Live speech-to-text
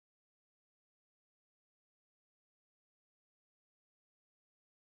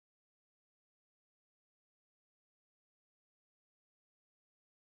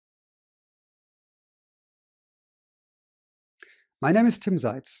My name is Tim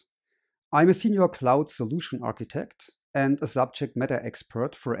Seitz. I'm a senior cloud solution architect and a subject matter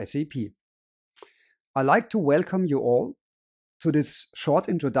expert for SAP. I'd like to welcome you all to this short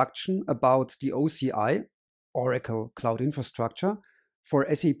introduction about the OCI, Oracle Cloud Infrastructure, for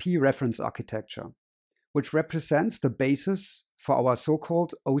SAP reference architecture, which represents the basis for our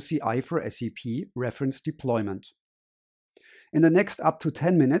so-called OCI for SAP reference deployment. In the next up to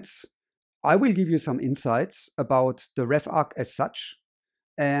 10 minutes, I will give you some insights about the RefArch as such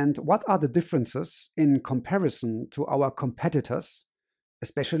and what are the differences in comparison to our competitors,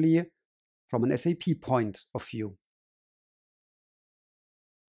 especially from an SAP point of view.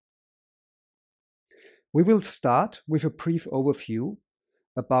 We will start with a brief overview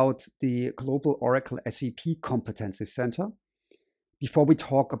about the Global Oracle SAP Competency Center before we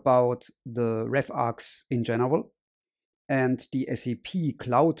talk about the RefArchs in general and the SAP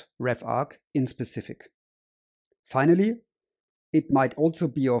Cloud RefArch in specific. Finally, it might also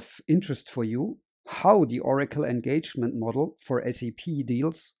be of interest for you how the Oracle engagement model for SAP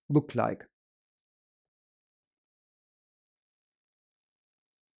deals look like.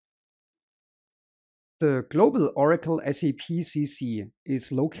 The Global Oracle SAP CC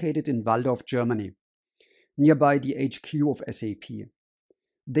is located in Walldorf, Germany, nearby the HQ of SAP.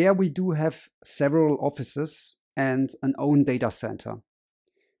 There we do have several offices and an own data center.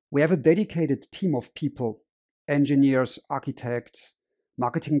 We have a dedicated team of people, engineers, architects,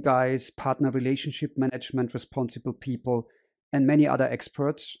 marketing guys, partner relationship management responsible people, and many other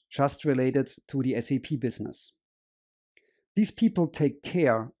experts just related to the SAP business. These people take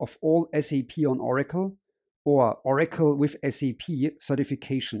care of all SAP on Oracle or Oracle with SAP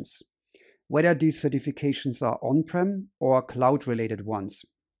certifications, whether these certifications are on-prem or cloud-related ones.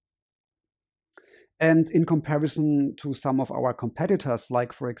 And in comparison to some of our competitors,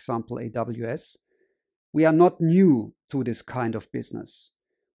 like for example AWS, we are not new to this kind of business.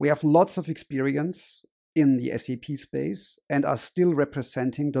 We have lots of experience in the SAP space and are still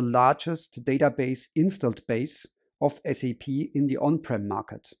representing the largest database installed base of SAP in the on-prem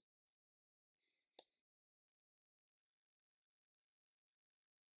market.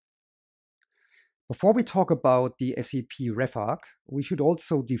 Before we talk about the SAP RefArch, we should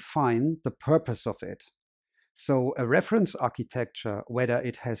also define the purpose of it. So a reference architecture, whether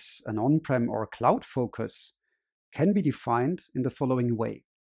it has an on-prem or cloud focus, can be defined in the following way.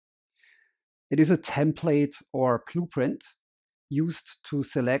 It is a template or blueprint used to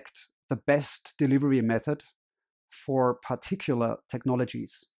select the best delivery method for particular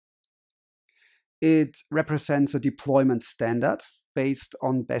technologies. It represents a deployment standard based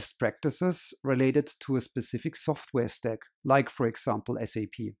on best practices related to a specific software stack, like for example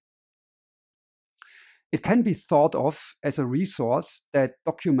SAP. It can be thought of as a resource that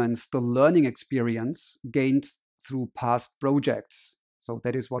documents the learning experience gained through past projects. So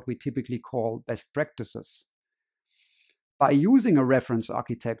that is what we typically call best practices. By using a reference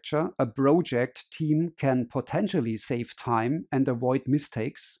architecture, a project team can potentially save time and avoid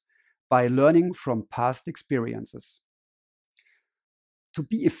mistakes by learning from past experiences. To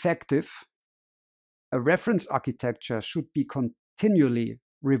be effective, a reference architecture should be continually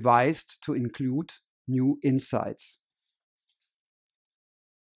revised to include new insights.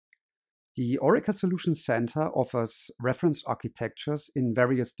 The Oracle Solutions Center offers reference architectures in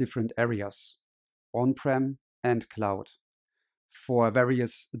various different areas, on-prem and cloud, for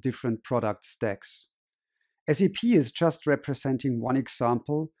various different product stacks. SAP is just representing one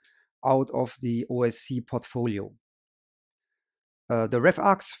example out of the OSC portfolio. The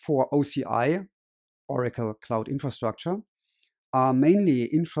RefArchs for OCI, Oracle Cloud Infrastructure, are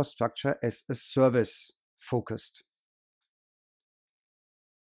mainly infrastructure as a service focused.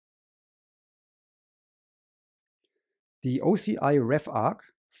 The OCI RefArch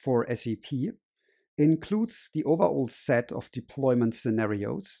for SAP includes the overall set of deployment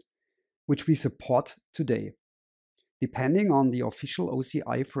scenarios which we support today, depending on the official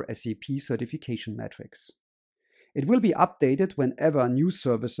OCI for SAP certification metrics. It will be updated whenever new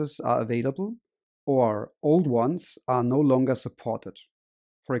services are available or old ones are no longer supported.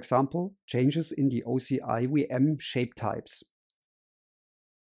 For example, changes in the OCI VM shape types.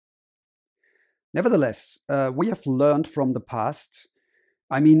 Nevertheless, we have learned from the past,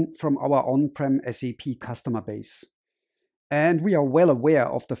 from our on-prem SAP customer base. And we are well aware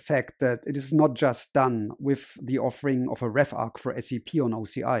of the fact that it is not just done with the offering of a RefArch for SAP on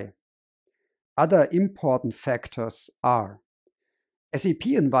OCI. Other important factors are SAP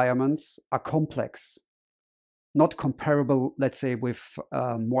environments are complex, not comparable, let's say, with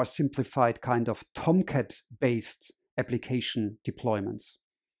more simplified kind of Tomcat-based application deployments.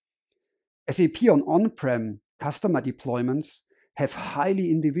 SAP on on-prem customer deployments have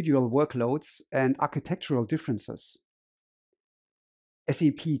highly individual workloads and architectural differences.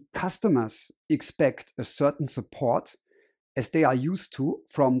 SAP customers expect a certain support as they are used to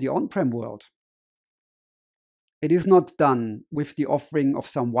from the on-prem world. It is not done with the offering of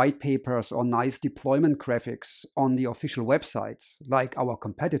some white papers or nice deployment graphics on the official websites like our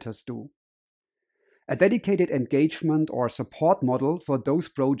competitors do. A dedicated engagement or support model for those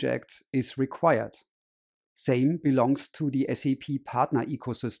projects is required. Same belongs to the SAP partner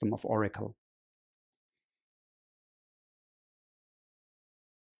ecosystem of Oracle.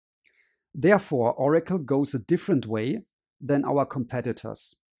 Therefore, Oracle goes a different way than our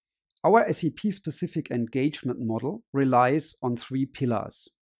competitors. Our SAP-specific engagement model relies on 3 pillars.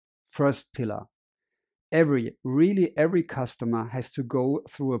 First pillar, every customer has to go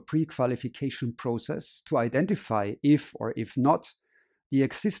through a pre-qualification process to identify if or if not the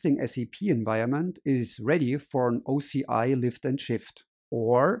existing SAP environment is ready for an OCI lift and shift,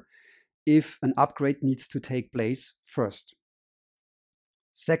 or if an upgrade needs to take place first.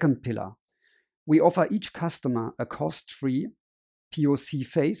 Second pillar, we offer each customer a cost-free POC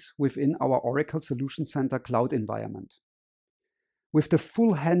phase within our Oracle Solution Center cloud environment. With the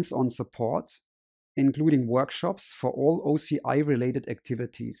full hands-on support, including workshops for all OCI-related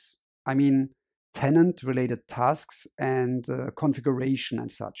activities. I mean, tenant-related tasks and configuration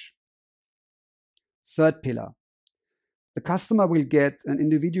and such. Third pillar, the customer will get an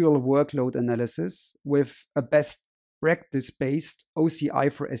individual workload analysis with a best practice-based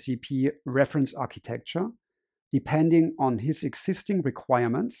OCI for SAP reference architecture, depending on his existing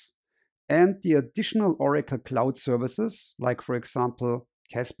requirements and the additional Oracle Cloud services, like, for example,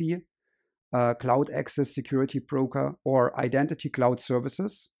 CASB, Cloud Access Security Broker, or Identity Cloud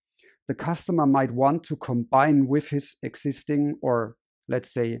services, the customer might want to combine with his existing, or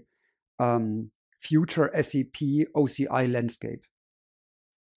let's say, future SAP OCI landscape.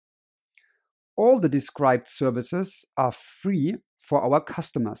 All the described services are free for our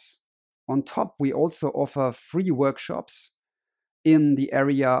customers. On top, we also offer free workshops in the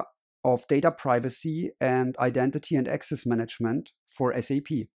area of data privacy and identity and access management for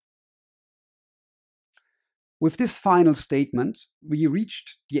SAP. With this final statement, we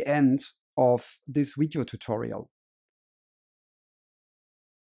reached the end of this video tutorial.